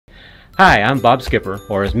Hi, I'm Bob Skipper,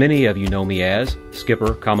 or as many of you know me as,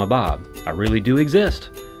 Skipper, Bob. I really do exist.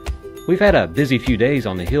 We've had a busy few days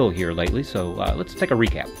on the hill here lately, so let's take a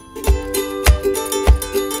recap.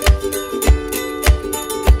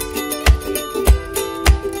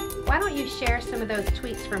 Why don't you share some of those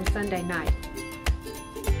tweets from Sunday night?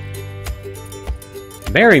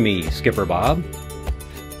 Marry me, Skipper Bob.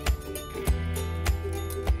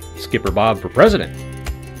 Skipper Bob for president.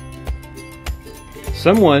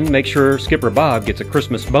 Someone make sure Skipper Bob gets a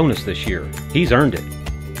Christmas bonus this year. He's earned it.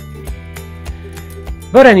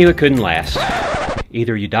 But I knew it couldn't last.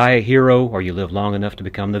 Either you die a hero or you live long enough to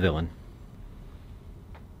become the villain.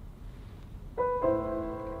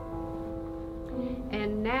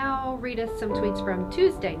 And now read us some tweets from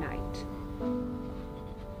Tuesday night.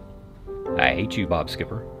 I hate you, Bob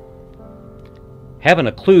Skipper. Haven't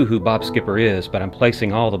a clue who Bob Skipper is, but I'm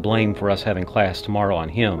placing all the blame for us having class tomorrow on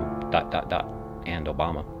him, ... and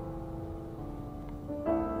Obama.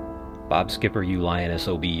 Bob Skipper, you lying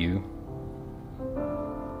SOB, you.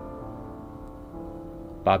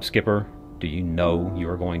 Bob Skipper, do you know you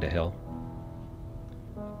are going to hell?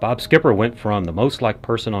 Bob Skipper went from the most liked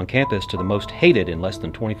person on campus to the most hated in less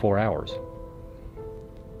than 24 hours.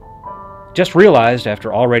 Just realized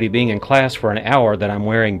after already being in class for an hour that I'm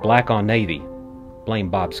wearing black on navy. Blame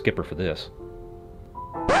Bob Skipper for this.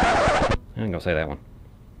 I ain't gonna say that one.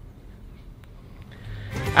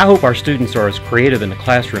 I hope our students are as creative in the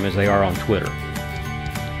classroom as they are on Twitter.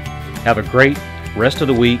 Have a great rest of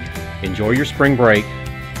the week, enjoy your spring break,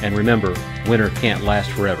 and remember, winter can't last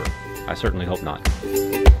forever. I certainly hope not.